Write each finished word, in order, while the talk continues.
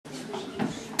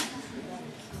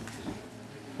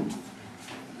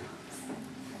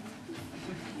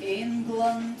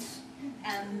blunt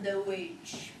and the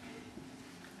witch.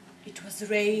 It was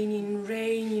raining,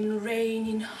 raining,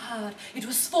 raining hard. It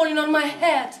was falling on my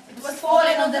head. It was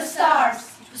falling on the stars.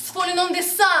 It was falling on the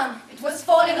sun. It was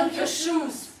falling on your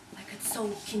shoes. I got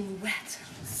soaking wet.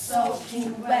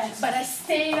 Soaking wet. But I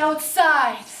stayed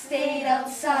outside. Stayed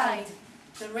outside.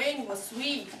 The rain was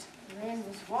sweet. The rain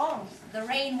was warm. The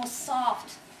rain was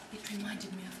soft. It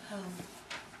reminded me of home.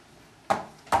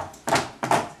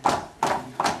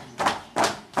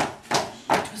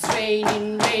 It was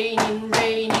raining, raining,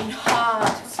 raining hard.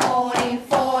 It was falling,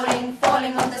 falling,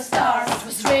 falling on the stars. It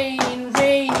was raining,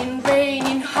 raining,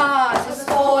 raining hard. It was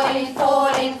falling,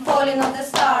 falling, falling on the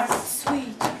stars.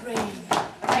 Sweet rain.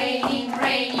 Raining,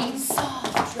 raining,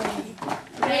 Soft rain.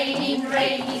 raining,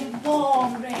 raining,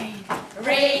 Warm rain.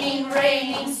 raining,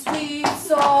 raining, Sweet,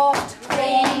 soft,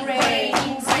 raining, warm rain.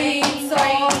 raining, Sweet, raining,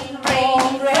 soft, raining,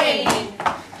 warm rain. raining.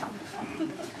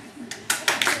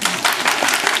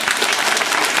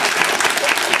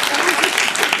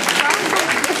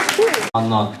 Or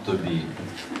not to be?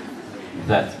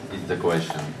 That is the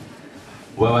question.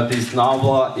 Whether it is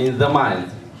nobler in the mind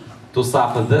to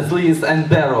suffer the slings and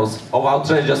arrows of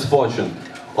outrageous fortune,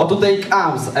 or to take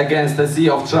arms against a sea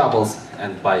of troubles,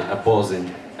 and by opposing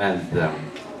end them,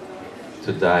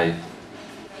 to die,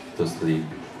 to sleep,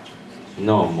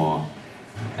 no more,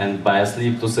 and by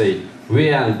sleep to say, we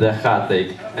end the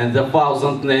heartache and the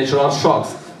thousand natural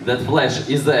shocks that flesh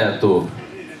is heir to.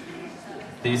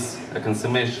 'Tis a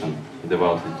consummation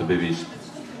devoutly to be wished,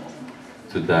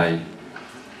 to die,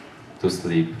 to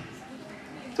sleep,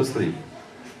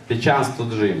 the chance to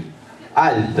dream.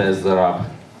 I'll test the rap,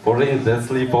 for in the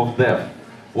sleep of death,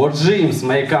 what dreams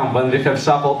may come when we have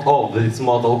shuffled off this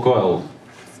mortal coil,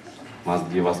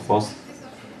 must give us pause.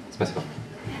 Спасибо.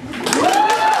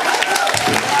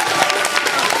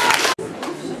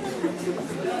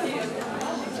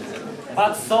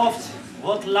 But soft,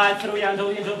 what light through yonder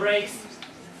window breaks?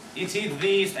 It is the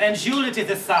east, and Jule it is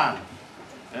the sun.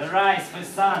 Arise, for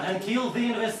sun, and kill the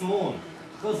inverse moon,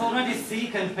 who's already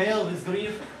sick and pale with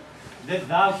grief, that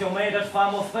thou her made art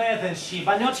far more fair than she,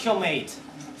 but not her mate,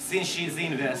 since she is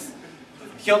inverse.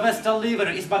 Her vestal liver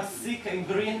is but sick and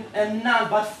green, and none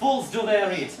but fools do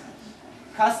wear it.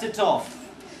 Cast it off.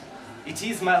 It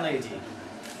is my lady.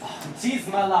 Oh, it is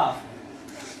my love.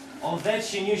 All that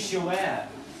she knew she wear.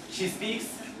 She speaks,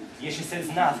 yet she says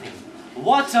nothing.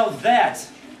 What of that?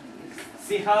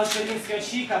 See how she leans her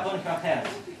cheek upon her hand,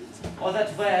 or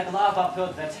that wear glove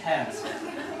upon that hand,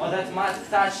 or that must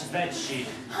touch that cheek.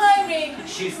 Heinrich!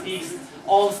 She speaks,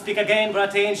 all speak again,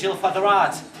 bright angel, Father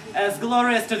art, as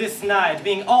glorious to this night,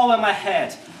 being over my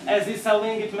head, as is a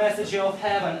winged messenger of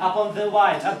heaven upon the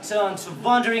white, upturned,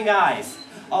 wandering eyes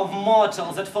of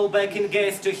mortals that fall back in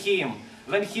gaze to him,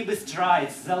 when he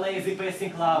bestrides the lazy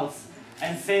passing clouds,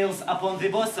 and sails upon the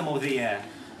bosom of the air.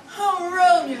 Oh,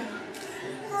 Romeo!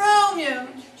 Romeo!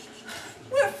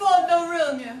 Wherefore, thou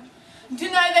Romeo?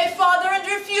 Deny thy father and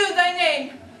refuse thy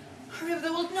name. Or if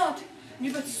thou wilt not,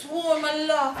 you but sworn my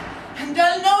love, and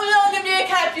I'll no longer be a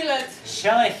Capulet.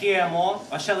 Shall I hear more,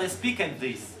 or shall I speak at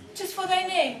this? Just for thy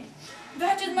name,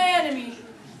 that is my enemy.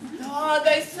 Thou art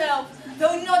thyself,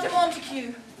 though not a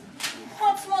Montague.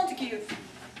 What's Montague?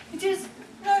 It is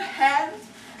no hand,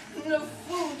 no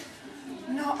foot,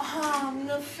 no arm,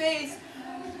 no face,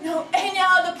 no any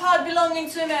other part belonging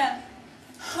to a man.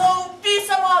 Oh, be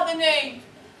some other name.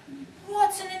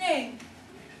 What's in a name?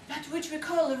 That which we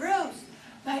call a rose,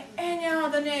 by any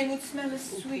other name would smell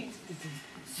as sweet.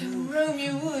 So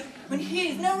Romeo would, when he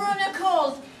is no Romeo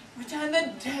called, return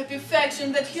the deep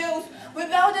affection that he owes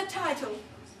without a title.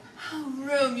 Oh,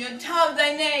 Romeo, doubt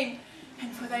thy name,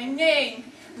 and for thy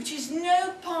name, which is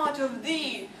no part of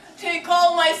thee, take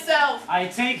all myself. I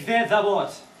take there the word.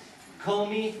 Call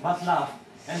me but love,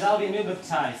 and I'll be new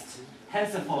baptized.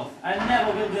 Henceforth, I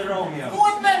never will be Romeo.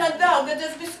 What man art thou that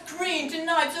dost bescream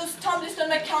tonight so stumblest on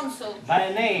my counsel?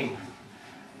 By name.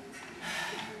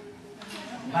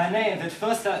 My name that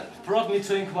first brought me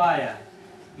to inquire.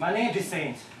 My name, the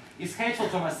saint, is hateful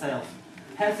to myself.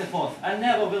 Henceforth, I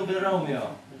never will be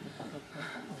Romeo.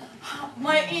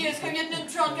 My ears have yet not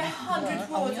drunk 100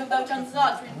 words of thou canst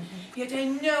uttering, yet I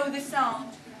know the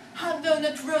sound. Art thou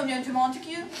not Romeo and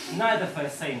Montague? Neither, fair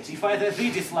saint, if either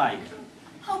thee dislike.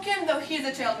 How came thou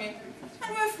hither, tell me?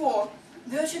 And wherefore?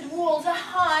 The orchard walls are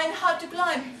high and hard to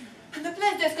climb, and the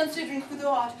place there's considering who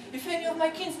thou art, if any of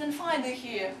my kinsmen find thee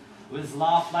here. With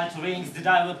love light rings did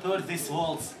I report these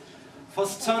walls, for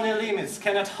stony limits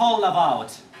cannot hold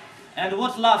about. And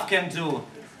what love can do,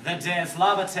 that dares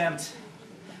love attempt.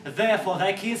 Therefore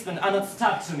thy kinsmen are not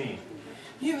stuck to me.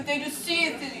 If they do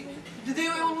seize thee, they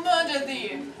will murder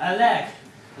thee. Alack,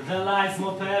 There lies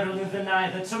more peril in the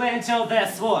night, the trench of their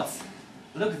swords.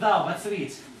 Look thou, but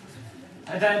sweet,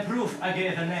 and I am proof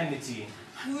against an enmity.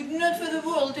 I would not for the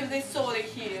world if they saw thee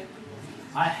here.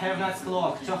 I have not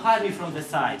cloak to hide me from the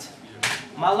sight.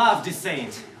 My love, dear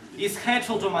saint, is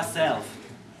hateful to myself.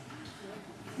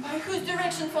 By whose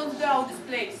direction found thou this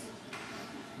place?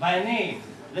 By a name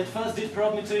that first did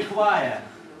prompt me to inquire.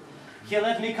 He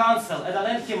led me counsel, and I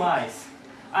lent him eyes.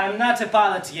 I am not a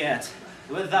pilot yet,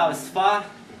 where thou is far,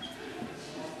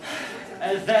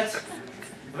 as that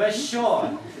were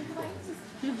sure.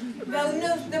 Thou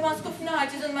knowest the mask of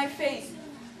night is on my face,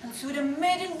 and should a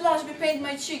maiden blush bepaint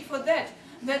my cheek for that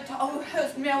our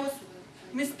host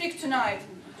may speak tonight.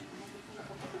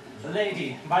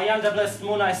 Lady, by yonder blessed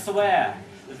moon I swear,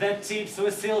 that tips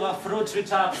with silver fruit tree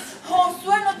tops. Oh,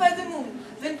 swear not by the moon,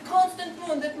 the constant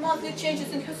moon that monthly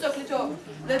changes in her circlet orb,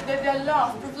 that their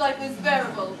love prove life is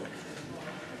bearable.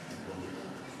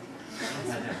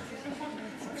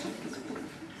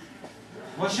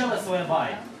 What shall I swear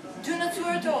by? Do not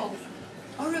swear at all,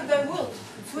 or if thou wilt,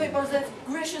 swear by that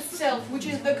gracious self which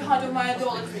is the god of my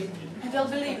idolatry, and I'll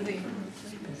believe thee.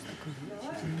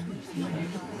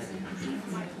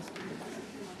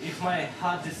 If my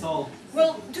heart dissolve,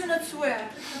 Well, do not swear,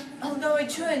 although I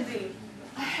join thee.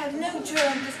 I have no joy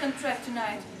in this contract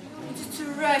tonight. It is too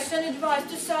rash, unadvised,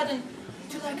 too sudden,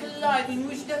 too like a lightning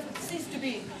which doth cease to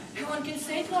be. Who one can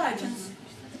say it lightens.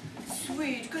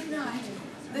 Sweet, good night.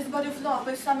 This body of love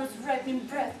by summer's ripening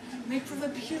breath may prove a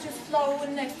beauteous flower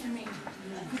when next to me.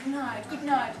 Good night, good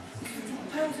night. If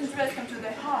repose and rest come to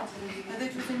thy heart, and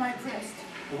it was in my breast.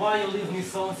 why you leave me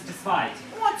so unsatisfied?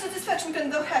 What satisfaction can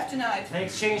thou have tonight? The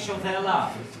exchange of their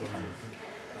love.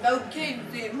 Thou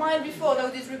gave thee mine before thou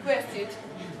didst request it,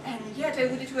 and yet I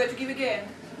would it were to give again.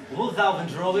 Wilt thou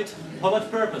withdraw it? For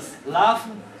what purpose? Love?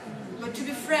 But to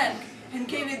be frank, and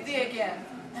gave it thee again,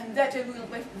 and that I will,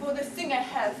 by for the thing I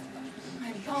have.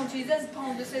 My bounty is as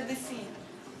boundless as the sea.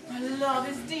 My love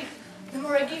is deep. The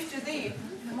more I give to thee,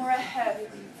 the more I have,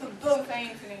 for both are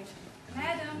infinite.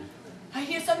 Madam. I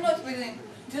hear some noise within.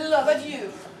 Dear love,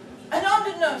 adieu. An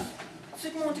armed nurse.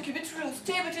 Sweet Montague, be true,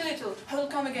 stay but a little, I will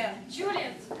come again.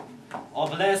 Juliet. O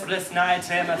blessed, blessed night,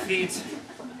 Emma feet.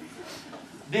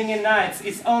 Being in nights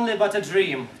is only but a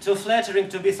dream, too flattering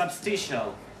to be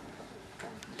substantial.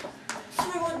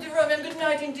 Sweet one, dear Roman, good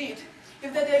night indeed.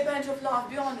 If that thy band of love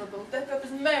be honourable, that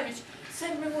purpose marriage,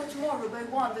 send me more tomorrow by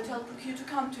one that I'll procure to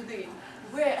come to thee,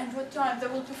 where and what time thou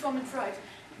wilt perform it right.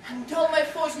 And all my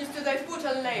fortunes to thy foot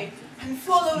I'll lay, and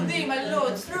follow thee, my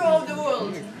lord, throughout the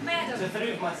world. Madam. To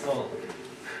thrive my soul.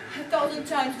 1,000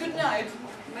 times good night.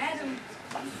 Madam.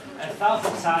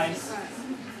 1,000 times.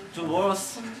 To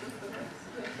worse.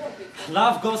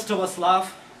 Love goes towards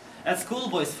love, and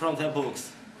schoolboys from their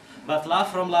books. But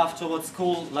love from love towards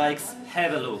school likes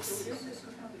heavy looks.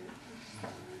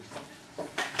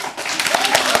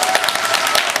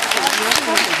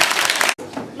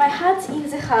 My heart in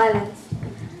the Highlands.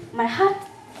 My heart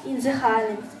in the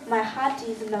Highlands. My heart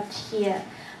is not here.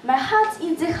 My heart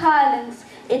in the Highlands.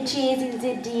 It chasing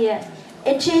the deer.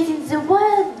 It chasing the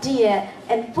wild deer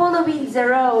and following the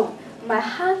road. My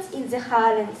heart in the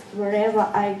Highlands wherever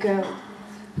I go.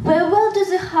 Farewell to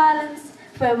the Highlands.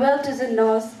 Farewell to the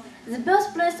North. The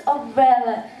birthplace of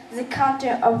valor. The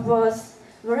country of rose.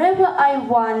 Wherever I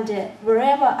wander.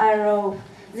 Wherever I rove.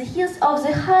 The hills of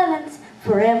the Highlands.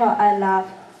 Forever I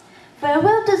love.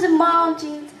 Farewell to the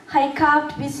mountains,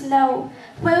 high-capped with snow.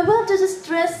 Farewell to the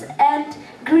stress and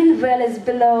green valleys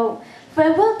below.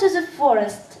 Farewell to the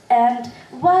forest and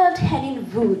wild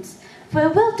hanging woods.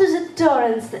 Farewell to the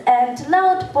torrents and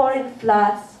loud pouring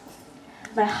floods.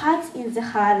 My heart's in the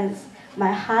Highlands,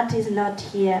 my heart is not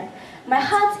here. My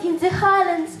heart's in the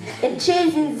Highlands, it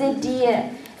chasing the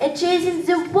deer. It chasing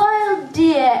the wild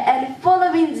deer and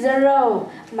following the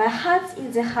roe. My heart's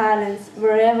in the Highlands,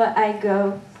 wherever I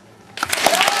go.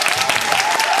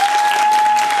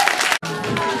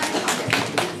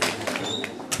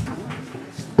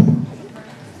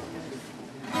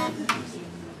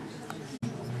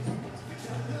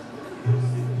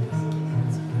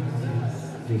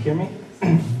 Do you hear me?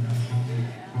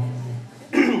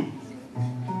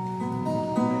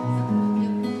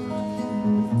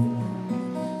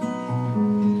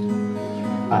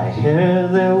 I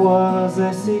heard there was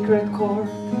a secret chord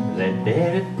that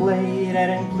David played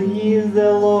and pleased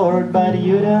the Lord, but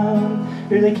you don't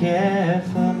really care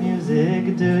for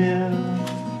music, do you?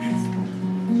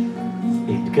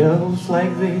 It goes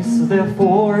like this: the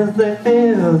fourth, the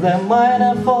fifth, the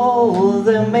minor fall,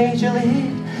 the major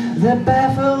lead, the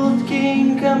baffled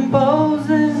king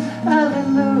composes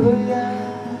Hallelujah,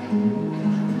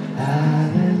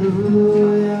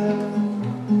 Hallelujah,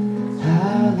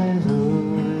 Hallelujah.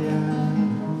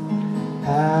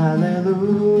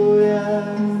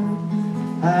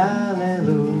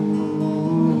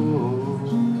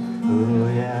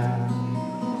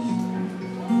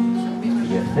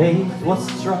 faith was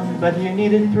strong, but you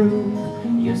needed proof.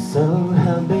 You saw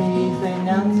her bathing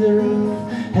on the roof,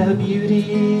 her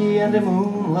beauty and the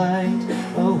moonlight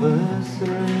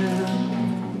overthrew.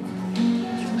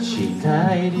 She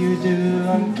tied you to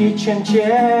a kitchen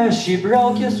chair, she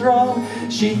broke your throat,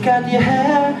 she cut your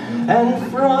hair,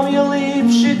 and from your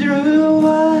lips she drew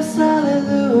us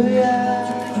hallelujah,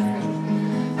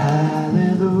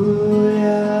 hallelujah,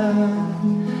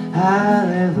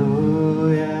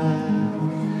 hallelujah,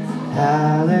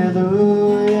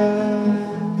 hallelujah,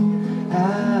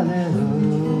 hallelujah.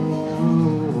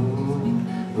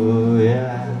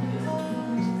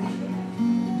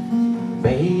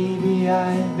 Baby,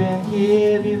 I've been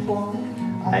here before.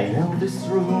 I know this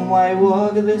room, I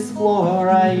walk this floor.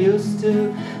 I used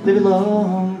to live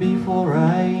alone before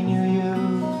I knew you.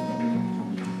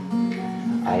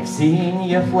 I've seen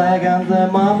your flag on the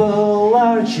marble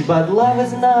arch, but love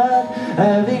is not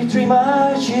a victory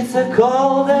march. It's a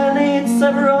cold and it's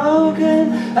a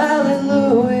broken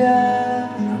hallelujah,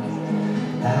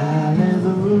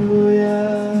 hallelujah,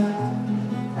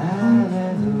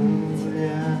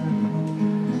 hallelujah,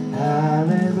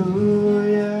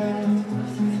 hallelujah,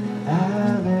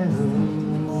 hallelujah.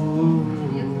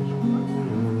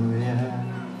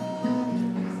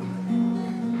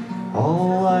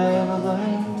 All I ever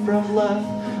learned from love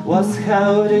was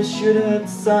how to shoot at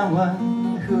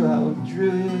someone who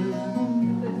outdrew you.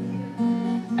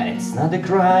 And it's not a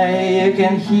cry you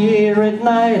can hear at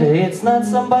night, it's not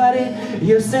somebody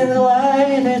you see in the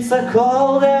light, it's a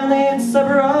cold and it's a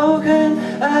broken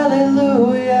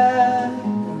hallelujah,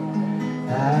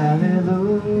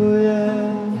 hallelujah,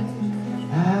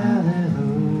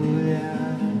 hallelujah,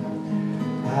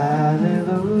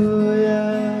 hallelujah,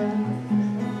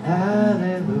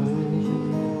 hallelujah.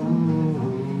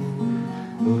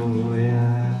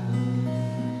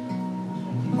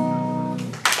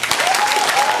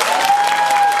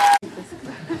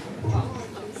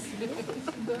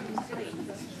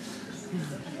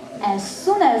 As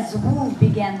soon as Wolf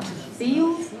began to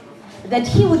feel that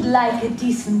he would like a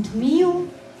decent meal,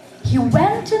 he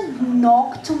went and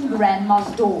knocked on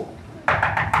Grandma's door.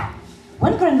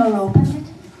 When Grandma opened it,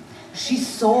 she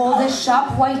saw the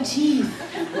sharp white teeth,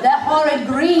 the horrid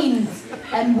grin,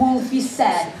 and Wolfie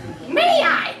said, May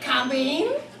I come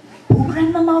in? Poor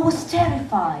Grandmama was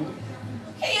terrified.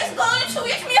 He is going to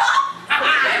eat me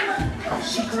up!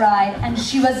 She cried, and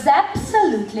she was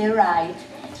absolutely right.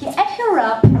 He ate her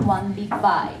up in one big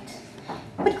bite.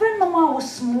 But Grandmama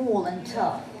was small and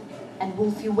tough, and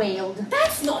Wolfie wailed,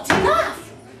 That's not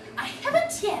enough! I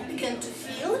haven't yet begun to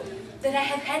feel that I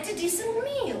have had a decent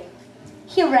meal.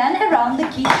 He ran around the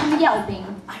kitchen yelping,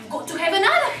 I've got to have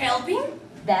another helping.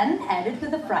 then added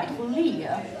with a frightful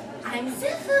leer, I'm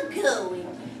therefore going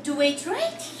to wait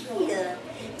right here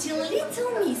till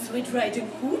little Miss Red Riding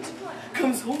Hood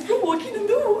comes home from walking in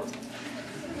the wood.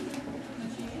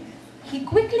 He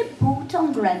quickly put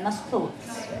on Grandma's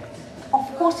clothes.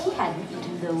 Of course he hadn't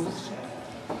eaten those.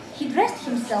 He dressed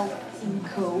himself in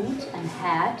coat and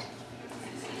hat.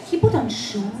 He put on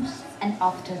shoes, and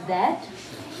after that,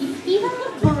 he even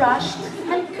brushed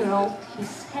and curled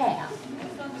his hair.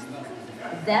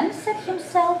 Then sat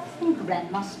himself in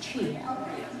Grandma's chair.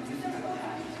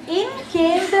 In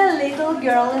came the little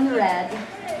girl in red.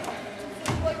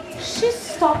 She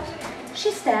stopped,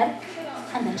 she said,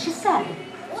 and then she said,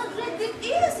 What great big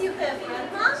ears you have,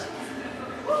 Grandma!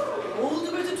 All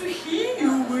the better to hear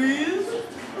you with.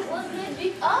 What great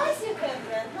big eyes you have,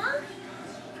 Grandma!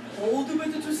 All the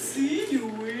better to see you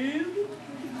with.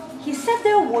 He sat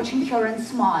there watching her and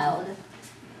smiled.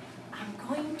 I'm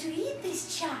going to eat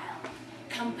this child.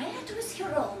 Compared with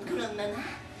her old grandmama,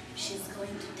 she's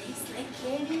going to taste like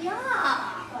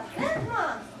caviar. But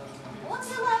Grandma, what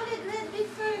a lovely great big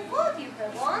furry coat you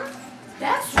have on.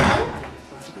 That's right.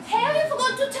 Have you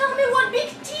forgot to tell me what big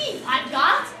teeth I've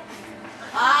got?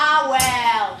 Ah,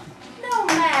 well, no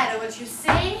matter what you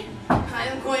say,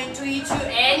 I'm going to eat you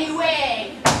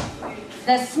anyway.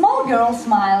 The small girl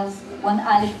smiles, one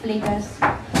eyelid flickers.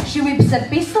 She whips a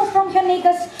pistol from her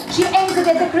knickers, she aims it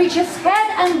at the creature's head,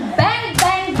 and bang,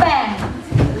 bang, bang!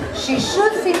 She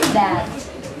shoots it dead.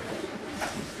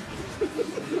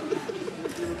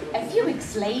 A few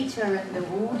weeks later in the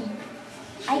wood,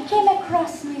 I came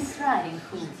across Miss Riding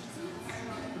Hood.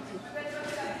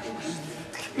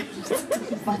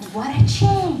 But what a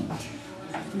change!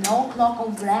 No cloak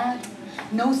of red,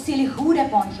 no silly hood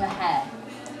upon her head.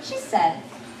 She said,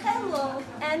 Hello,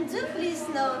 and do please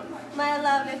know my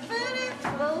lovely furry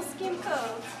wolfskin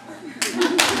coat.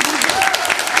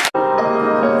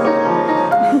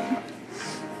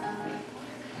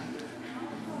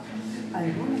 I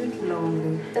wandered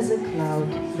lonely as a cloud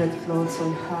that floats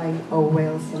on high o'er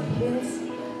vales and hills,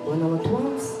 when all at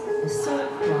once I saw a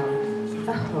crowd,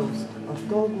 a host of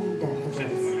golden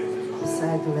daffodils,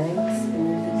 beside the lakes and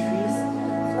in the trees,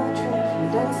 fluttering in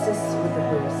dances with the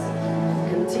breeze,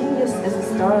 continuous as the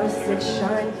stars that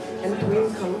shine and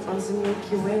twinkle on the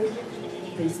Milky Way.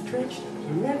 They stretched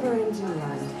a never-ending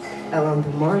line along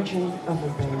the margin of a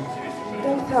bay.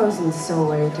 10,000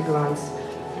 saw at a glance,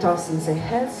 tossing their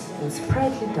heads in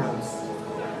sprightly dance.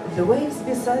 The waves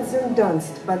beside them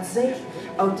danced, but they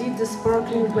outdid the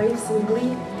sparkling waves in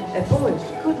glee. A poet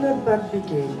could not but be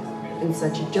gay in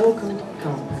such a jocund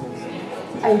company.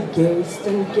 I gazed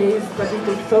and gazed, but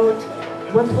little thought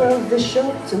what wealth the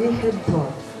show to me had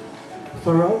brought.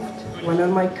 For oft, when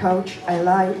on my couch I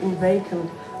lie in vacant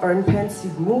or in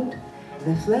pensive mood,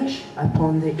 the flash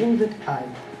upon the inward eye,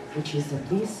 which is the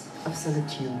bliss of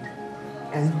solitude.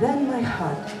 And then my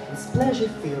heart with pleasure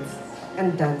fills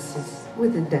and dances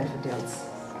with the daffodils.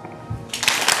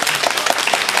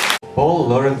 Paul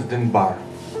Laurence Dunbar.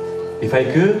 If I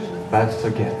could but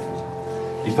forget.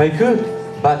 If I could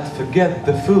but forget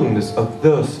the fullness of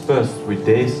those first 3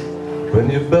 days, when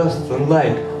you burst on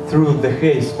light through the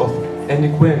haze of an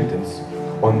acquaintance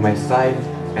on my side,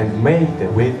 and made the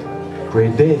wit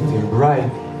gradating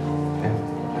bright,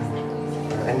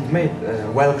 and made,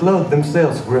 while clothes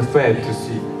themselves were fair to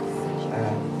see.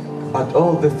 But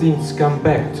all the things come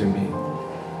back to me.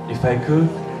 If I could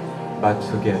but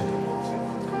forget.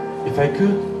 If I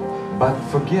could but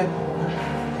forget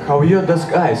how your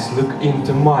dusk eyes look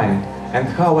into mine, and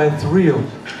how I thrill.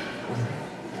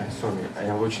 Sorry,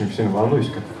 я очень сильно волнуюсь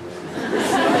как-то.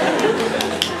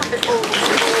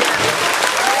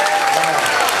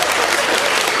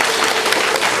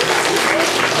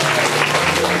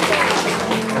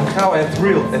 And how I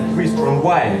thrill at whispering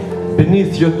wine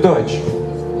beneath your touch.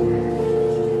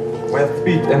 While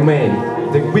speed amain,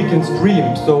 the quickened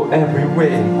stream so every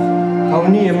way. How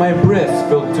near my breast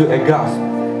fell to a gasp,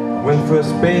 when for a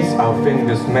space our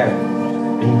fingers met,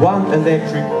 in one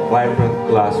electric, vibrant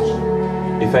clasp.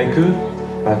 If I could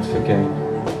but forget.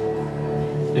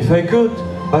 If I could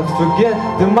but forget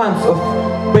the months of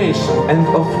patience and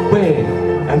of pain,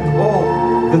 and all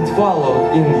that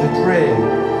followed in the train,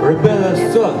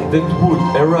 rebellious thought that would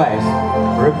arise,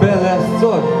 rebellious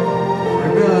thought,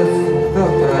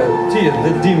 tears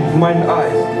that dimmed mine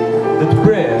eyes, that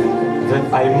prayer that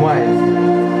I might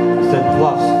set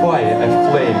love's fire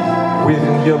aflame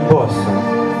within your bosom,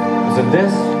 the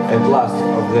death at last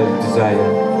of that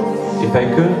desire. If I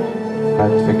could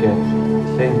but forget.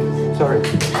 Thank you. Sorry.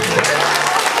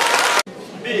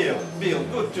 Bill,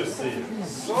 good to see you.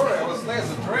 Sorry, I was late.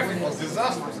 The traffic was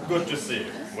disastrous. Good to see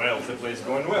you. Well, the play's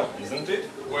going well, isn't it?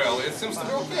 Well, it seems to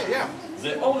be okay, yeah.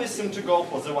 They always seem to go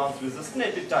for the ones with the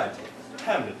snappy title.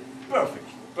 Hamlet. Perfect.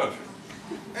 Perfect.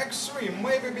 Act 3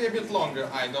 maybe be a bit longer,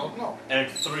 I don't know.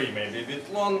 Act 3 may be a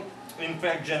bit long. In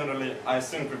fact, generally, I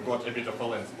think we've got a bit of a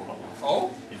length problem.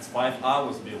 Oh? It's 5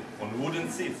 hours, Bill, on wooden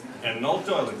seats, and no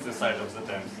toilets the side of the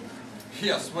Thames.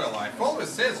 Yes, well, I've always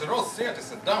said the Rose Theatre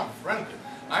is a dumb, frankly.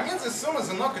 I mean, the sooner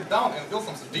they knock it down and build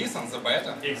something decent, the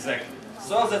better. Exactly.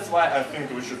 So that's why I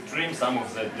think we should trim some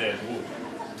of that dead wood.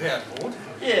 Dead wood?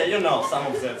 Yeah, you know, some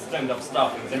of that stand-up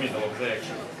stuff in the middle of the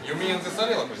action. You mean the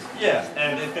soliloquy? Yeah,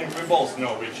 and I think we both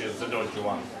know which is the dodgy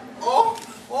one. Oh,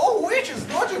 which is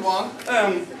dodgy one?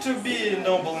 To be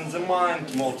noble in the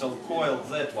mind, mortal coil,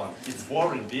 that one. It's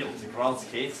boring, Bill, the crowd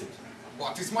hates it.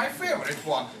 What is my favorite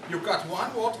one? You cut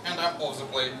one word and I'm off the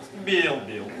plate. Bill,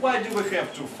 why do we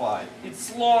have to fight?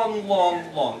 It's long,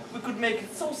 long, long. We could make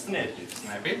it so snappy.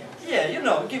 Snappy? Yeah, you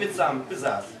know, give it some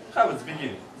pizzazz. How it's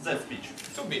beginning, that speech.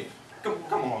 To be.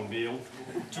 Come on, Bill.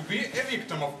 To be a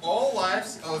victim of all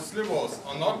lives as was,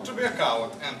 or not to be a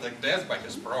coward and take death by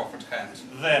his prophet hand.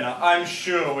 Then I'm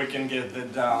sure we can get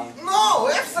that down. No,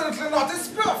 absolutely not. It's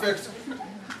perfect.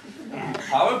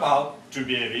 How about to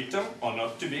be a victim or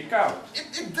not to be a coward?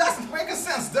 It doesn't make a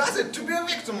sense, does it? To be a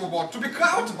victim of what? To be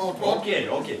coward about what? Okay.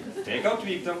 Take out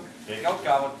victim, take out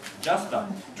coward. Just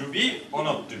that. To be or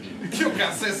not to be? You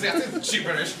can say that, it's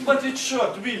gibberish. But it's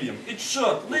short, William. It's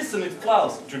short. Listen, it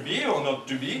flows. To be or not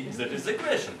to be, that is the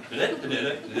question. Damn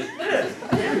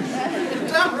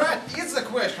right, it's a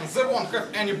question. They won't have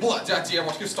any bloody idea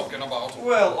what he's talking about.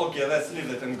 Well, okay, let's leave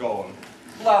it and go on.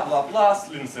 Blah, blah, blah,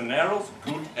 slings and arrows,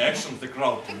 good action, the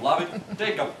crowd can love it.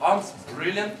 Take up arms,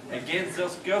 brilliant, against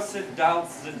those cursed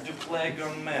doubts that do plague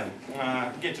on men.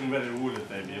 Getting very woolly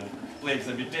there, Bill. Plague's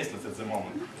a bit tasteless at the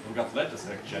moment. We've got letters,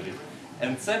 actually.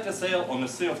 And set a sail on a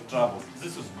sea of troubles.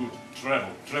 This is good.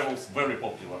 Travel's very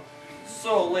popular.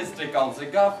 So let's take out the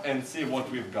guff and see what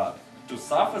we've got. to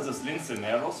suffer the slings and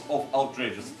arrows of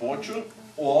outrageous fortune,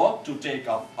 or to take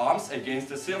up arms against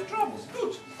the self-troubles.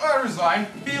 Good. I resign.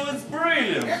 Bill, it's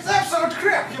brilliant. It's absolute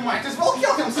crap. He might as well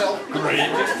kill himself.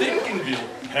 Creative thinking, Bill.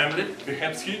 Hamlet,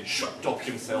 perhaps he should talk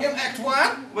himself. In Act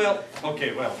 1? Well,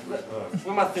 okay,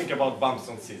 we must think about bumps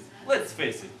and seats. Let's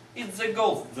face it, it's the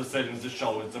ghost that's selling the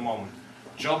show at the moment.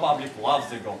 Joe Public loves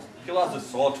the ghost. He loves the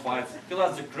sword fights, he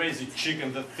loves the crazy chick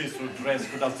in the see-through dress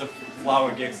who does the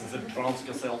flower gags and then drowns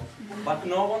herself. But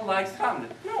no one likes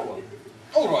Hamlet, no one.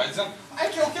 Alright then, I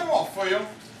kill him off for you.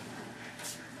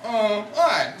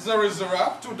 Aye, there is the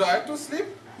rap, to die, to sleep.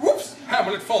 Whoops!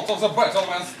 Hamlet falls off the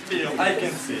battlements. Bill, I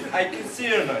can see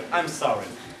you're not. I'm sorry.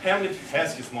 Hamlet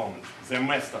has his moment. The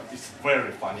master is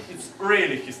very funny. It's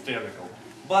really hysterical.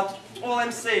 But all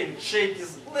I'm saying, Shake,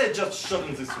 is let's just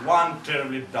shorten this one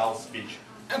terribly dull speech.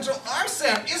 And all I'm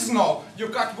saying is no. You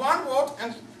cut one word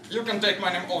and you can take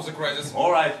my name off the credits.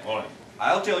 Alright.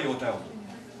 I'll tell you what I'll do.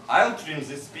 I'll trim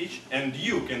this speech and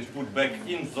you can put back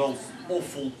in those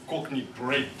awful Cockney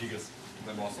grave diggers.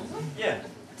 The boss of them? Yeah.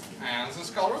 And the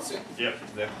skull routine? Yep,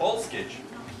 the whole sketch.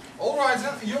 Alright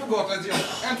then, you've got a deal.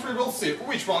 And we will see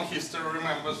which one history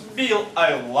remembers. Bill,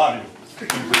 I love you.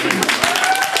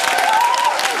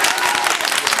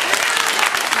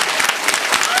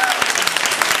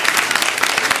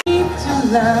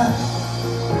 Laugh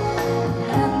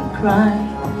and cry.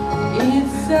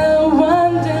 It's a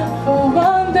wonderful,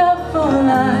 wonderful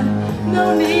life.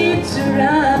 No need to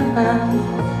run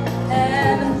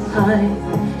and hide.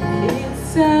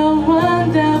 It's a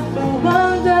wonderful,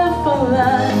 wonderful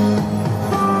life.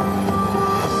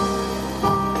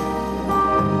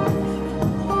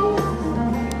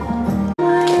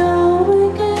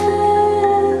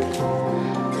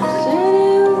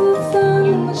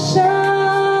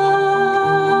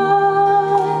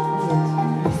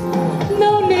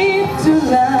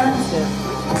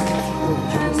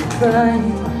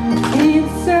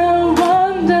 It's a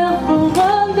wonderful,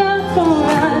 wonderful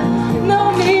life. No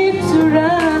need to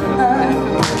run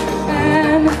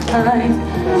and hide.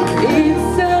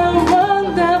 It's a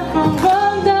wonderful,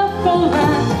 wonderful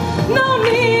life. No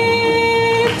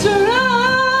need to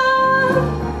run.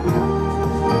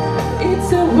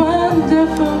 It's a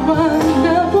wonderful,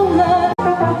 wonderful life.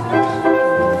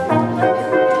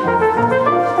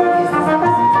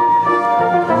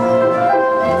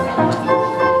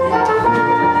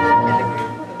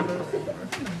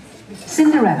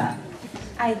 Cinderella.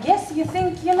 I guess you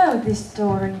think you know this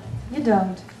story. You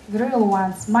don't. The real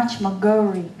one's much more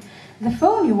gory. The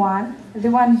phony one, the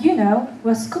one you know,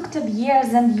 was cooked up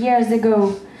years and years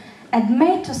ago and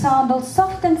made to sound all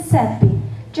soft and sappy,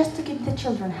 just to keep the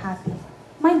children happy.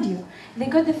 Mind you, they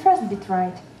got the first bit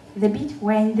right. The bit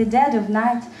when, in the dead of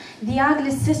night, the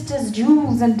ugly sisters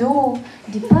Jules and all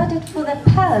departed for the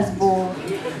palace ball.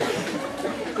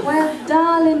 While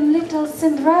darling little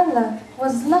Cinderella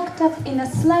was locked up in a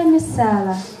slimy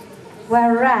cellar,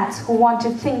 where rats who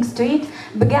wanted things to eat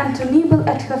began to nibble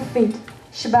at her feet.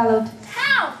 She bellowed,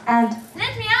 "Help! And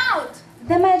Let me out!"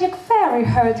 the magic fairy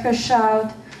heard her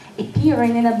shout.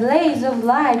 Appearing in a blaze of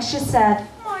light, she said,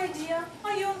 My dear,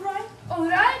 are you all right? All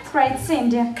right? cried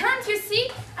Cindy. Can't you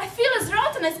see? I feel as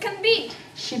rotten as can be.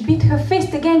 She beat her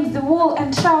fist against the wall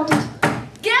and shouted,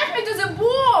 Get me to the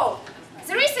ball!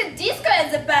 There is a disco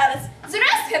at the palace. The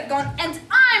rest have gone and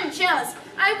I'm jealous.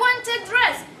 I want a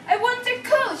dress, I want a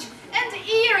coach, and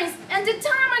earrings, and a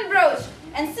diamond brooch,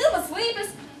 and silver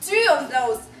slippers, 2 of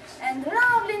those, and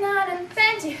lovely nylon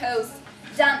pantyhose.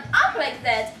 Done up like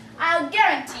that, I'll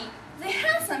guarantee the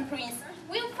handsome prince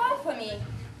will fall for me.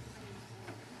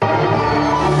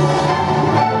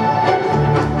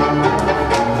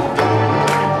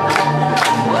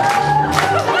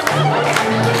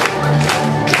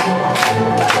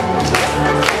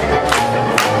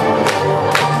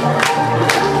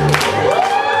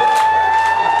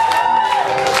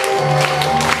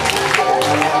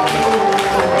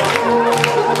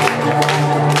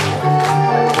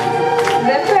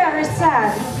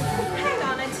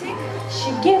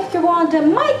 A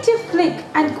mighty flick,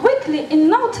 and quickly, in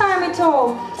no time at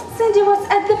all, Cindy was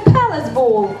at the palace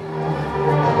ball.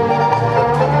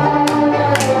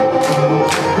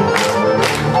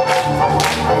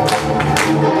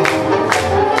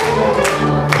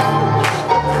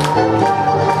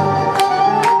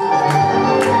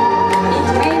 It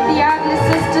made the ugly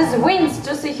sisters wince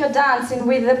to see her dancing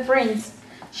with the prince.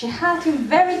 She held him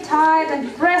very tight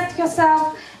and pressed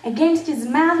herself against his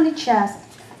manly chest.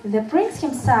 The prince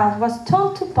himself was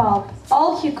torn to pulp.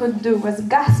 All he could do was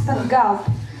gasp and gulp.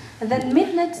 Then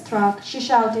midnight struck. She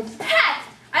shouted, Hat!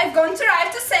 I've gone to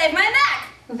ride to save my neck!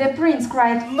 The prince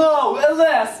cried, "No,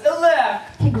 alas, alack!"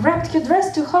 He grabbed her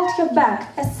dress to hold her back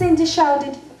as Cindy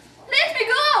shouted, Let me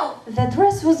go! The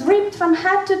dress was ripped from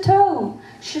head to toe.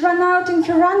 She ran out in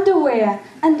her underwear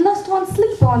and lost one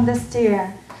slipper on the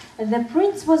stair. The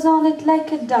prince was on it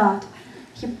like a dot.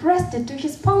 He pressed it to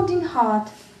his pounding heart.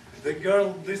 "The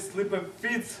girl this slipper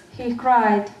fits," He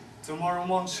cried. "tomorrow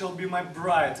morn shall be my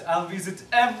bride. I'll visit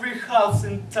every house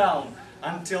in town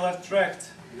until I've tracked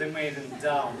the maiden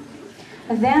down."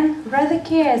 Then, rather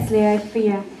carelessly, I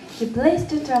fear, he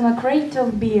placed it on a crate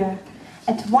of beer.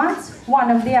 At once, one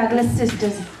of the ugly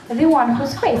sisters, the one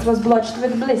whose face was blotched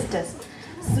with blisters,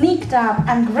 sneaked up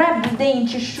and grabbed the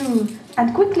dainty shoe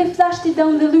and quickly flushed it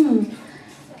down the loo.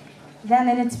 Then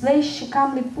in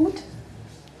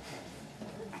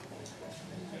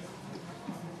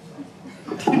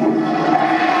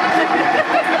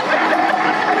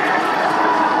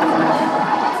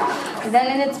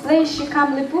its place she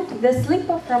calmly put the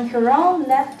slipper from her own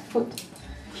left foot.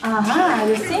 Aha,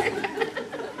 you see?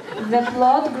 The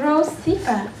plot grows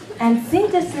thicker, and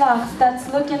Cindy's luck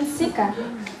starts looking sicker.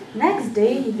 Next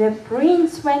day, the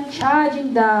prince went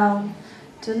charging down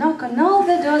to knock on all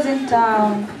the doors in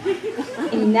town.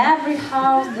 In every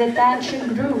house the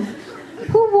tension grew.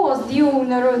 Who was the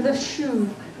owner of the shoe?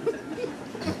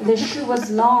 The shoe was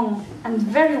long and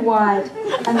very wide,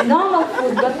 and normal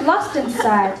food got lost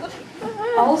inside.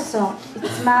 Also, it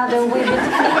smelled a wee bit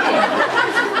icky.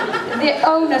 The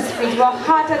owner's feet were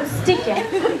hot and sticky.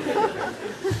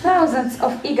 Thousands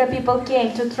of eager people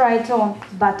came to try it on,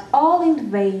 but all in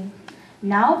vain.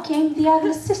 Now came the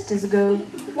ugly sisters go.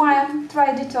 One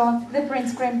tried it on, the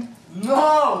prince screamed,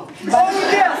 "No! Oh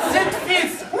yes, it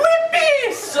fits!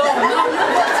 Whippy! So now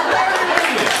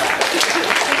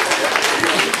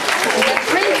The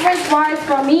prince went white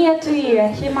from ear to ear.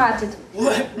 He muttered,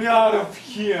 "Let me out of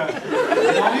here!"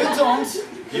 No, you don't.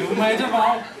 You've made a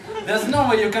vow. There's no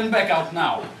way you can back out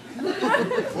now.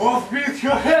 Off with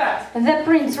your head! The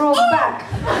prince rolled back.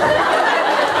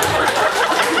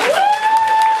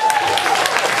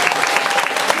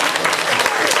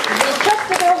 They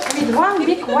chopped it off with one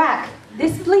big whack.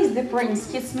 This pleased the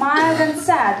prince. He smiled and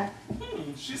said,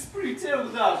 She's pretty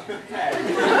without her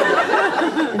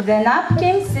head. Then up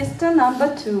came sister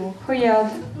number 2, who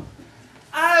yelled,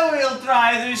 I will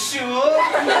try the shoe.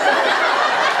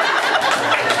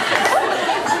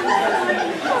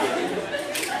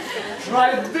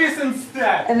 Try this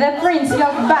instead. The prince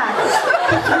yelled back.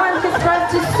 He swung his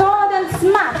trusty sword and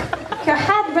smack. Her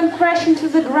head went crashing to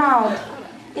the ground.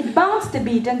 It bounced a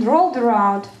bit and rolled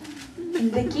around.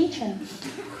 In the kitchen,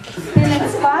 spinning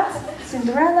spots,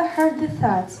 Cinderella heard the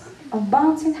thuds of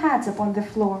bouncing heads upon the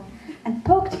floor and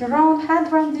poked her own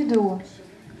head round the door.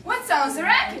 What sounds a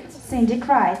racket? Cindy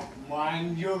cried.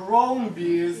 Mind your own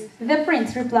biz. The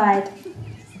prince replied.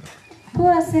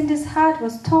 Poor Cindy's heart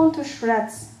was torn to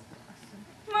shreds.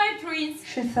 My prince,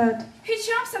 She thought. he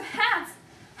chops up heads.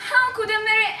 How could I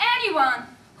marry anyone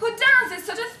who does this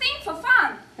sort of thing for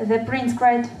fun? The prince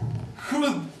cried.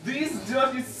 Who's this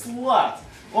dirty slut?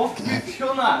 Off with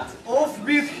her nut! Off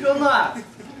with her nut!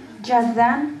 Just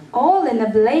then, all in a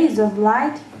blaze of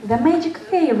light, the magic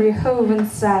fairy hove in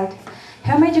sight.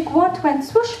 Her magic wand went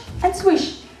swoosh and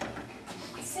swish.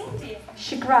 Cindy,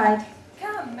 She cried.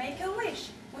 come, make a wish.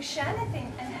 Wish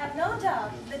anything and have no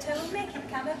doubt that I will make it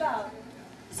come about.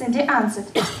 Cindy answered.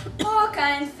 Oh,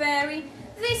 kind fairy,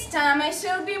 this time I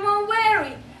shall be more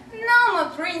wary. No more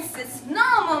princes,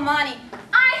 no more money.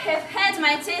 I have had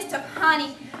my taste of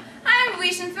honey. I'm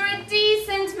wishing for a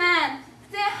decent man.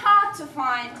 They're hard to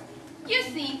find. You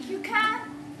think you can?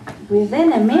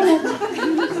 Within a minute,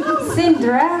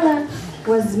 Cinderella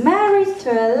was married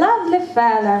to a lovely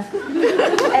fella,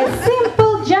 a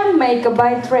simple jam maker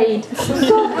by trade, who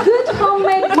sold good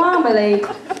homemade marmalade.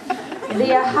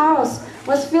 Their house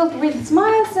was filled with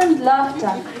smiles and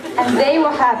laughter, and they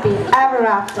were happy ever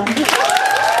after.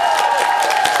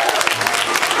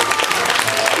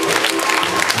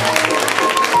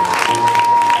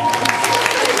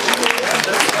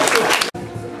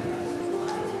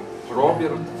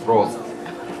 Robert Frost.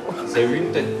 The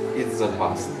winter is the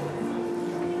past.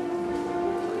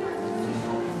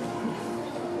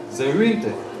 The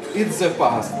winter is the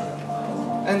past,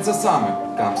 and the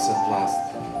summer comes at last.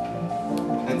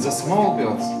 And the small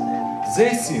birds,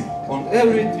 they sing on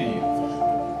every tree.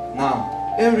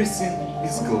 Now everything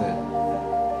is glad,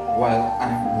 while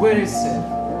I'm very sad,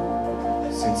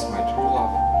 since my true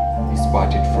love is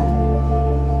parted from me.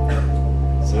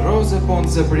 The rose upon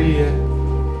the briar,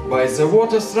 by the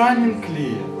waters running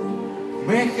clear,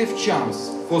 may have charms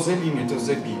for the limit of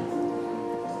the bee.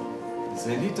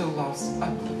 The little loves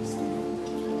are blessed,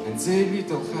 and their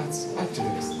little hearts at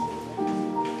rest.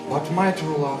 but my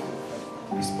true love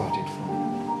is parted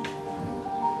from.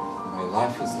 My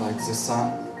life is like the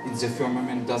sun in the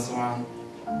firmament does run.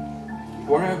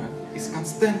 Forever is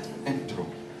constant and true,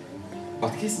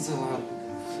 but he's the love,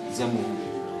 the moon,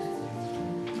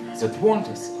 that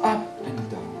wanders up and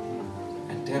down,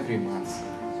 and every month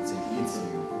they hits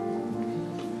you.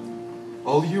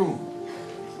 All you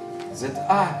that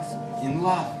are in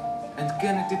love and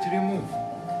cannot it remove,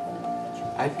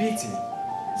 I pity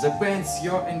the pains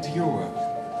you endure,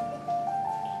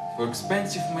 for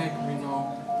expensive make me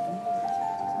know,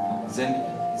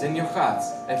 then your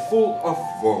hearts are full of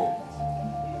woe,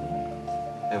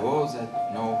 a woe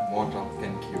that no mortal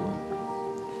can cure.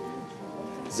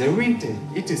 The winter,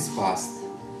 it is past,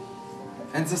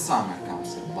 and the summer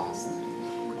comes at last,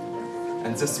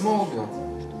 and the small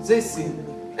birds, they sing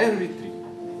every tree.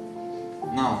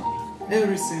 Now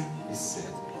everything is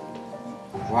said,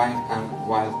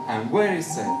 while I'm very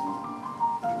sad,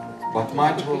 but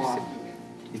my true love,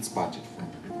 it's parted from.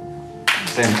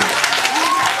 Thank you.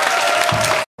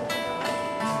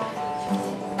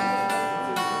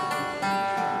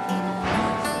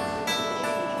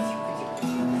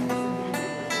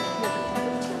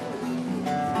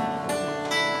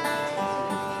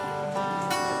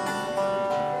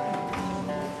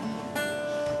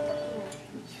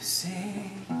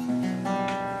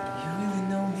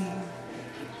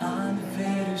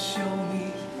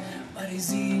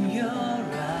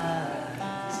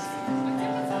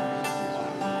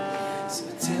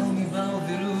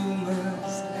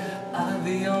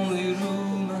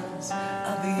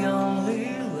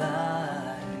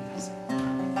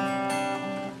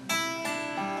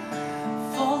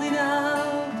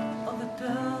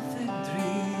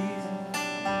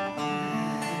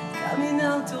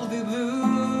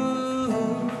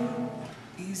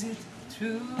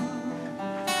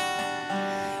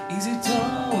 Is it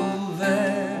over?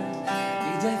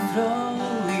 Did I throw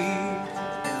it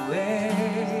away?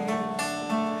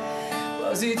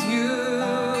 Was it you?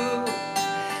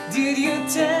 Did you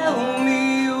tell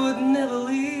me you would never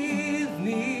leave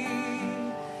me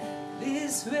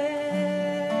this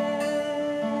way?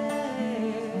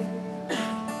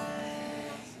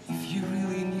 If you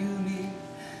really knew me,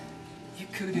 you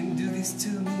couldn't do this to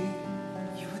me.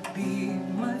 You would be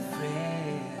my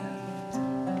friend.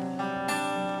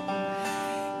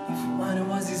 One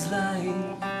was is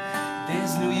lying,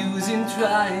 there's no use in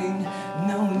trying,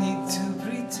 no need to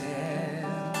pretend.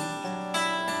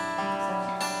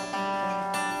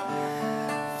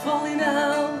 Falling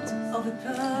out of a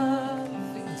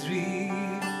perfect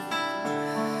dream,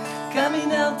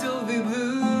 coming out of the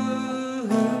blue.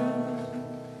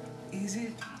 Is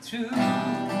it true?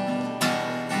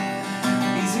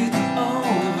 Is it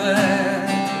over?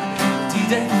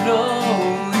 Did I throw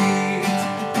it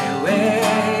away?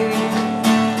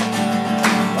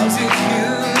 Was it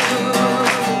you?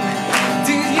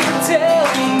 Did you tell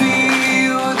me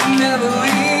you would never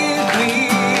leave me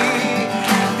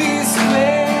this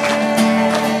way?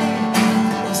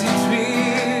 Was it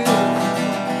real?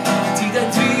 Did I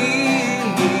dream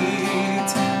it?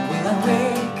 Will I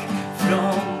wake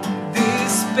from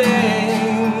this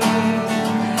pain?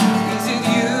 Is it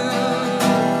you?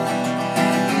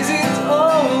 Is it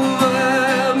over?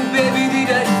 Baby, did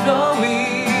I throw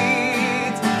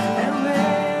it away?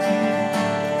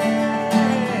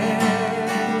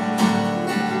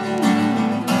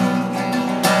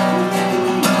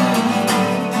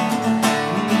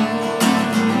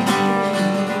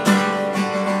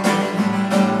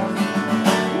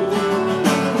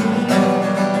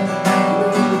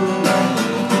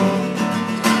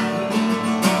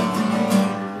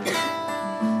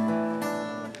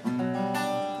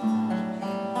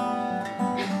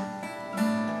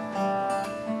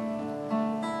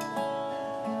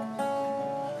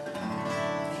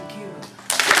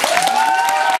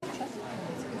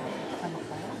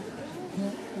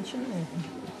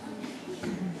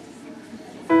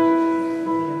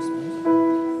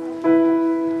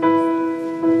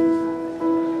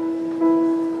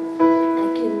 I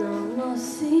can almost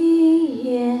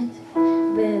see it,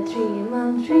 the dream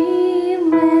I'm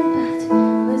dreaming, but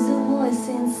there's a voice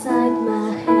inside my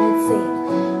head saying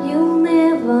you'll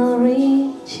never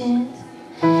reach it.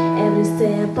 Every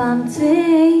step I'm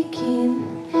taking,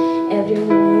 every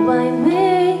move I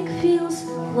make feels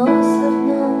lost of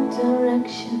no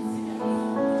direction.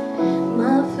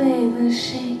 My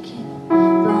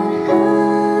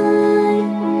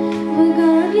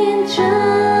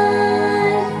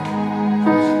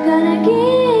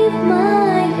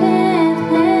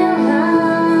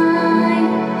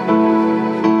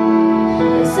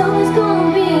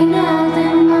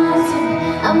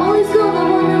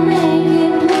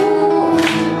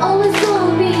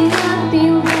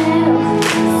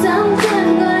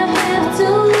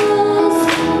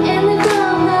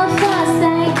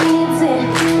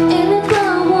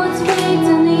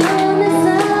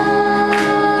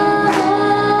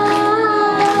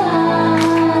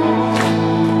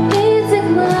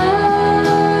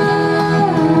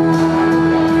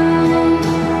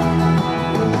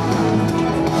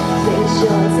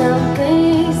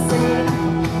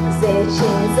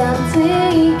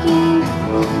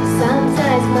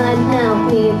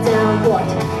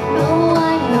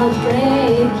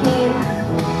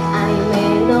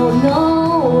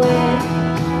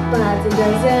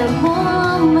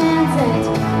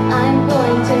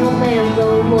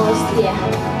yeah,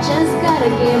 just gotta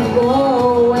keep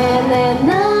going at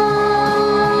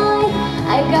night.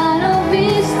 I gotta be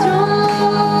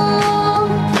strong.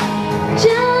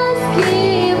 Just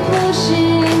keep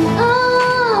pushing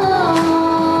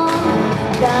on.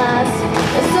 'Cause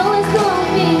it's always gonna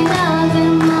be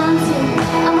nothing mountain.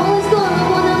 I'm always gonna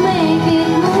wanna make it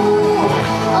move.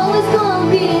 Always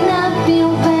gonna be an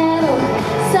uphill battle.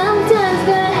 Sometimes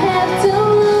gonna have to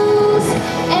lose.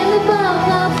 And about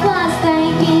how fast I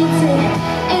get it.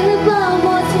 And about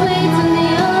what's waiting me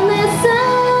on the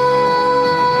side.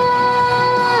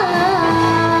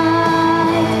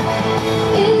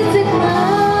 It's a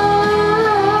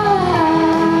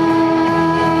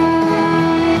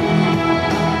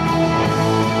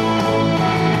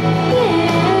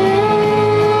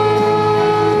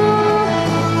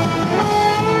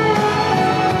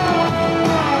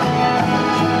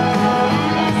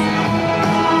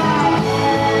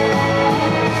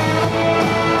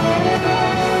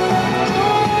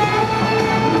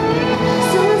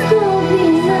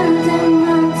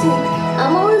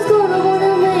I'm always gonna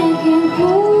wanna make it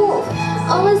move.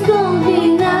 Always gonna be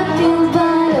an uphill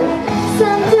battle.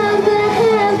 Sometimes I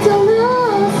have to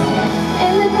lose.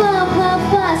 And about how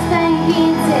fast I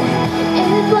get it.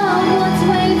 And about what's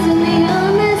waiting me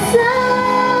on the side.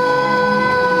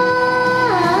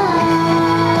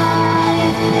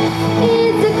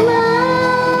 It's a climb.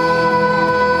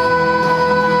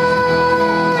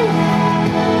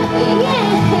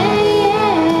 Yeah.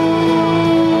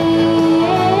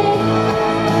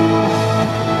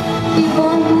 Keep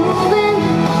on moving,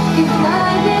 keep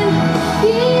climbing,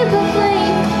 keep the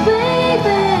flame,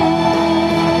 baby.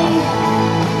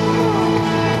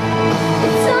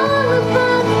 It's all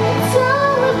about the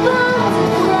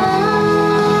climb.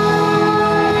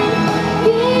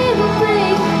 Keep the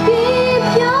faith, keep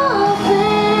your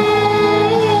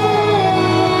faith.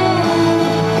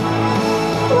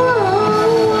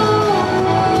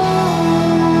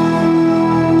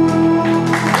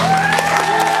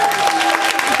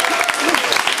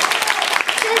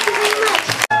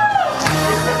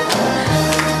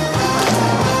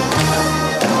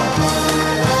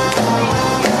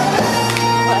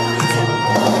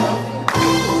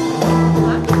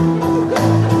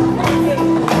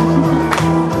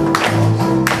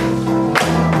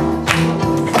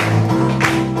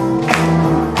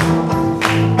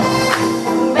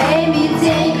 Baby,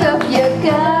 take off your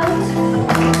coat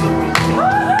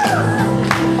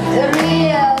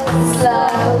real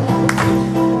slow.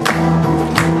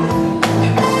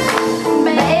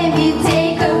 Baby,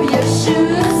 take off your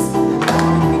shoes.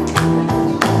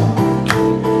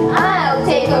 I'll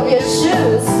take off your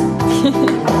shoes.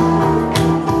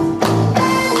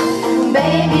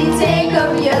 Baby, take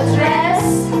off your dress.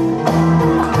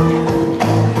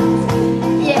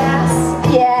 Yes,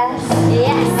 yes,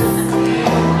 yes.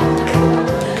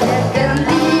 You can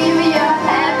leave your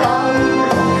hat on.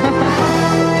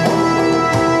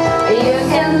 You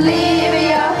can leave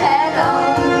your hat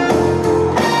on.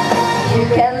 You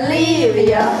can leave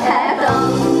your hat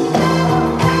on.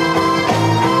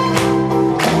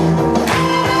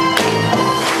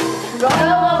 Go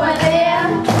over there.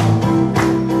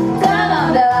 Turn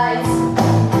on the lights.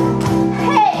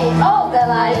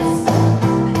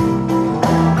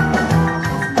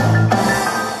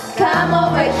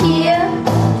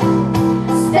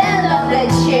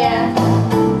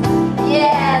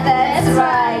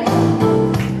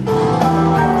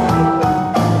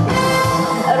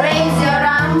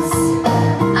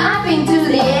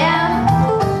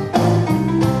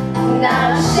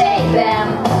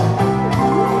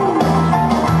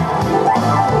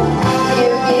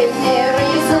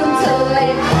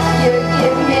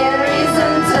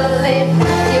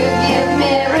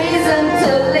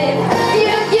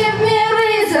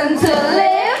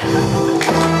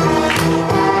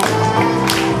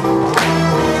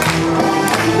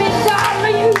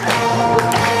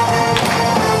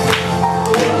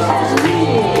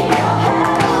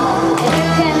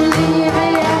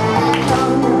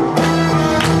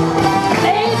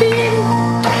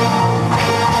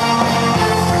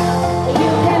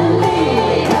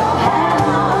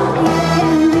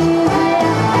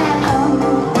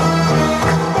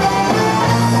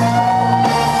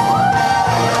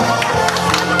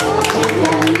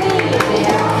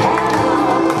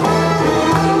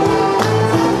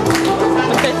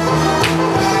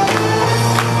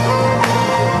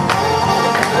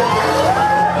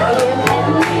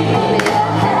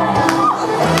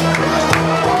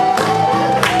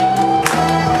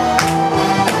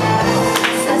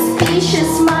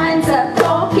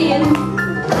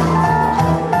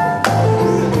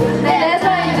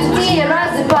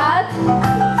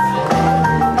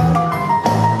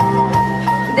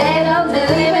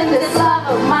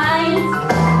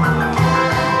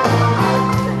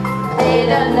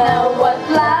 know what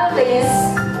love is.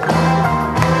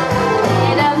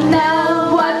 They don't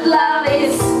know what love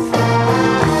is.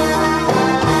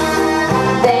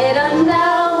 They don't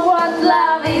know what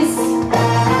love is.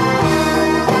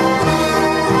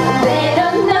 They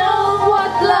don't know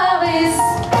what love is.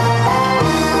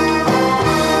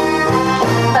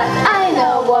 But I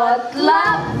know what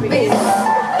love is.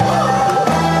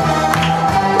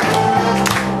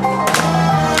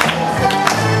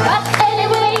 But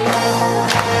anyway,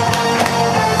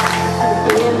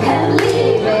 you can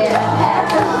leave it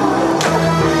at home.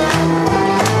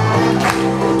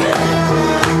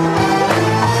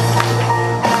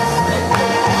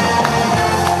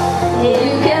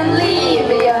 You can leave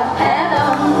your head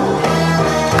on.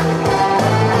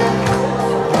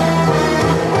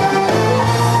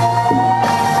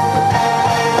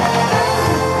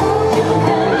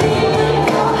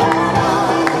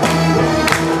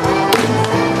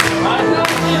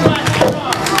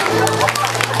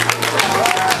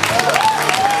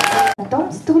 De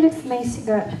toon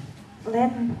stoelingsmäßige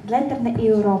Länder in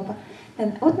Europa,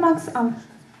 den utmaks am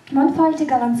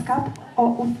mannfaltigen Landskap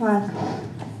och uppmark.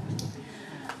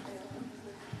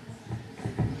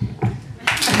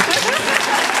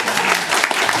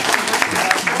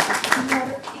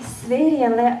 I Sverige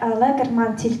lägger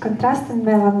man till kontrasten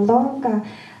mellan långa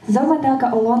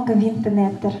sommardagar och långa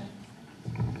vinternätter.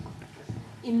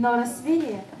 I norra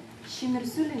Sverige skiner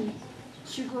solen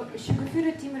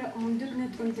 24 timmar om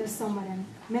dygnet under sommaren.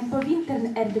 Men på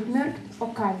vintern är det mörkt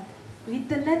och kallt.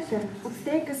 Vita nätter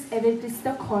utsträcks över till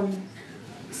Stockholm.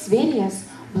 Sveriges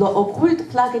blå och guld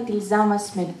flagga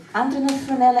tillsammans med andra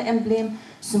nationella emblem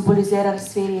symboliserar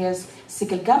Sveriges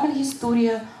sekelgamla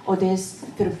historia och dess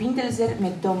förbindelser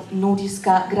med de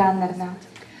nordiska grannarna.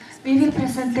 Vi vill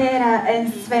presentera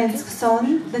en svensk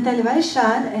sång där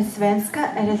television svenska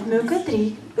är ett mycket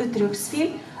rikt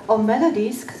uttrycksfilm och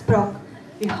melodiskt språk.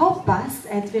 Vi hoppas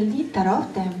att vi litar av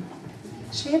dem.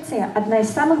 Швеция – одна из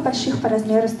самых больших по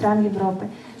размеру стран Европы.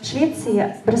 В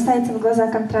Швеции бросается в глаза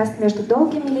контраст между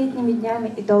долгими летними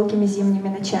днями и долгими зимними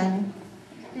ночами.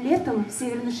 Летом в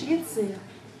Северной Швеции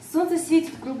солнце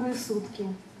светит круглые сутки,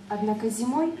 однако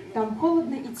зимой там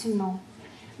холодно и темно.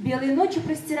 Белые ночи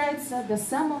простираются до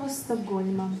самого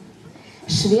Стокгольма.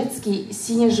 Шведский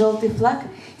сине-желтый флаг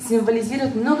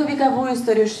символизирует многовековую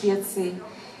историю Швеции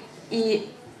и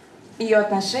ее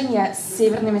отношения с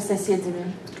северными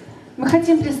соседями. Мы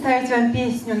хотим представить вам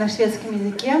песню на шведском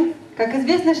языке. Как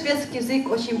известно, шведский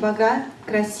язык очень богат,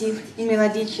 красив и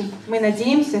мелодичен. Мы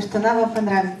надеемся, что она вам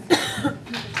понравится.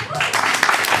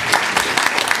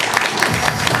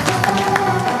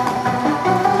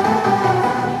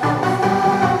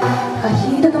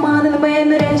 Какие-то туманы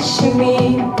med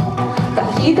rättskemi,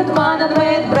 какие-то туманы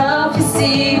med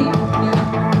profesi.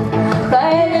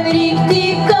 Här är en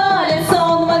riktig galen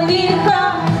sång man vill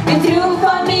ha. Vi tror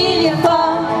familjen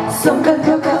far som kan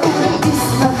koka ordet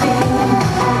tystnad till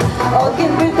och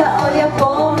en buta olja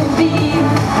på min bil.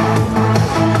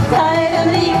 Här är en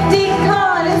riktig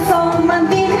galen sång man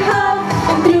vill ha.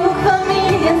 Vi tror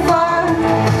familjen far.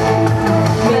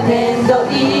 Men ändå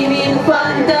i min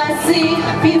fantasi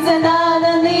finns en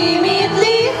annan i mitt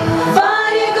liv.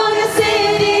 Varje gång jag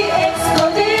ser dig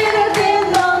exploderar det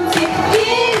någonting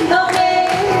inom mig.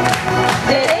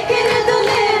 Det räcker inte att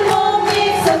leva om mig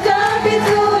så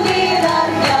kapitulerar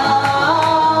jag.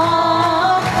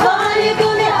 Varje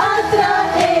gång jag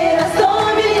attraheras då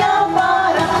vill jag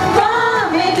bara vara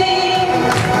med dig.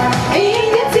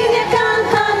 Ingenting jag kan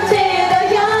hantera,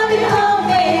 jag vill ha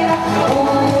mera.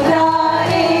 Undrar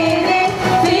är det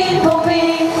fel på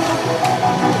mig?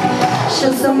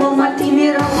 Känns som om att i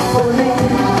min rumpa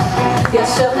jag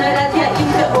känner